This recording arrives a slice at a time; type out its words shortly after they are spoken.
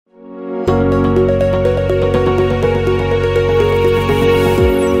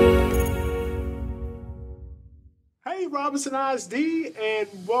Hey, Robinson ISD, and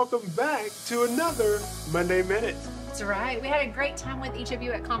welcome back to another Monday Minute. That's right. We had a great time with each of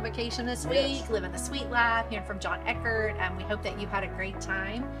you at Convocation this week, living the sweet life, hearing from John Eckert, and we hope that you had a great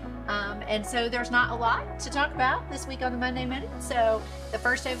time. And so there's not a lot to talk about this week on the Monday Minute. So the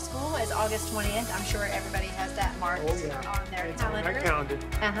first day of school is August 20th. I'm sure everybody has that marked on their calendar.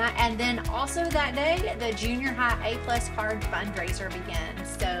 And then also that day, the Junior High A+ card fundraiser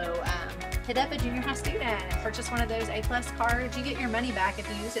begins. So hit up a junior high student and purchase one of those A+ cards. You get your money back if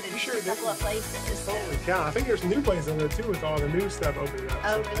you use it in a couple of places. Holy cow. I think there's new places on there too with all the new stuff opening up.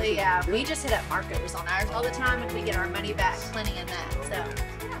 Oh, really? Yeah. We just hit up Marco's on ours all the time and we get our money back plenty in that. So,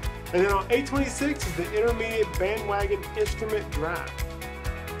 yeah. And then on 8/26 is the Intermediate Bandwagon Instrument Drive.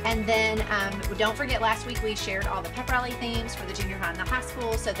 And then don't forget, last week we shared all the pep rally themes for the junior high and the high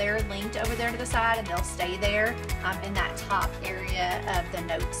school, so they're linked over there to the side and they'll stay there in that top area of the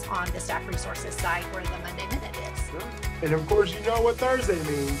notes on the staff resources site where the Monday Minute is. And of course, you know what Thursday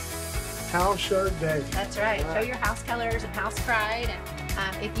means. House shirt day. That's right. Show your house colors and house pride.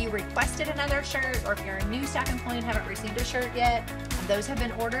 And if you requested another shirt, or if you're a new staff employee and haven't received a shirt yet, those have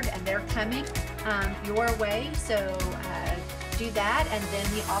been ordered and they're coming your way. So do that. And then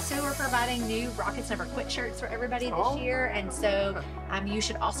we also are providing new Rockets Never Quit shirts for everybody this year. And so you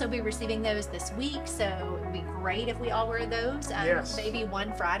should also be receiving those this week. So it would be great if we all wear those. Maybe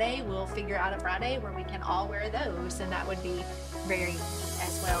one Friday, we'll figure out a Friday where we can all wear those. And that would be very neat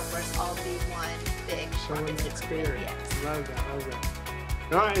as well for us all to be one big Rockets experience. Yes. Love that, love that.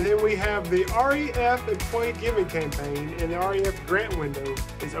 All right, and then we have the REF Employee Giving Campaign, and the REF grant window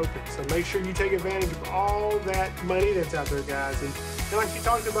is open. So make sure you take advantage of all that money that's out there, guys. And like you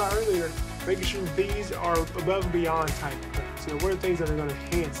talked about earlier, making sure these are above and beyond type grants. You know, what are things that are going to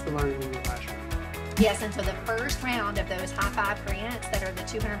enhance the learning in your classroom? Yes, and so the first round of those High Five grants that are the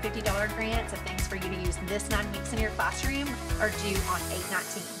 $250 grants of things for you to use this 9 weeks in your classroom are due on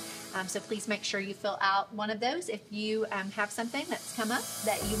 8/19. So please make sure you fill out one of those if you have something that's come up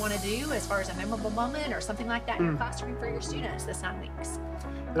that you want to do as far as a memorable moment or something like that in your classroom for your students this 9 weeks.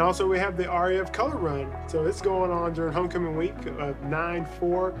 And also we have the REF Color Run. So it's going on during homecoming week of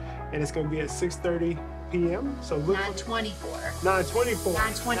 9/4, and it's going to be at 6:30 p.m. So look 9/24. 9/24.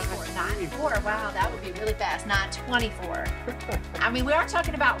 9/24. 9/4. Wow, that would be really fast. 9/24. I mean, we are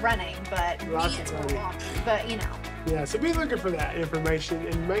talking about running, but me it's more walking. But you know. Yeah, so be looking for that information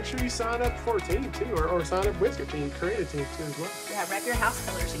and make sure you sign up for a team too, or sign up with your team, create a team too as well. Yeah, rep your house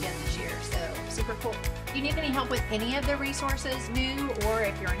colors again this year, so super cool. If you need any help with any of the resources new, or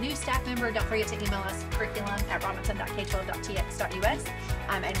if you're a new staff member, don't forget to email us curriculum@robinson.k12.tx.us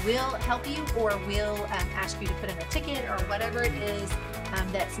and we'll help you, or we'll ask you to put in a ticket or whatever it is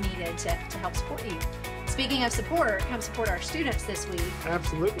that's needed to help support you. Speaking of support, come support our students this week.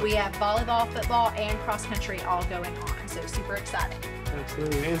 Absolutely. We have volleyball, football, and cross country all going on, so super exciting.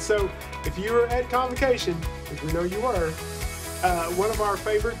 Absolutely. And so if you were at Convocation, which we know you were, one of our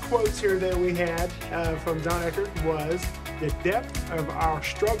favorite quotes here that we had from John Eckert was, "The depth of our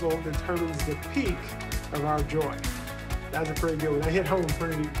struggle determines the peak of our joy." That's a pretty good one. I hit home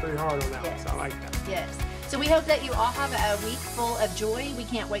pretty hard on that one, so I like that. Yes. So we hope that you all have a week full of joy. We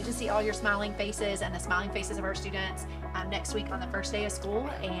can't wait to see all your smiling faces and the smiling faces of our students next week on the first day of school.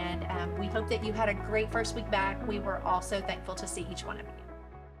 And we hope that you had a great first week back. We were all so thankful to see each one of you.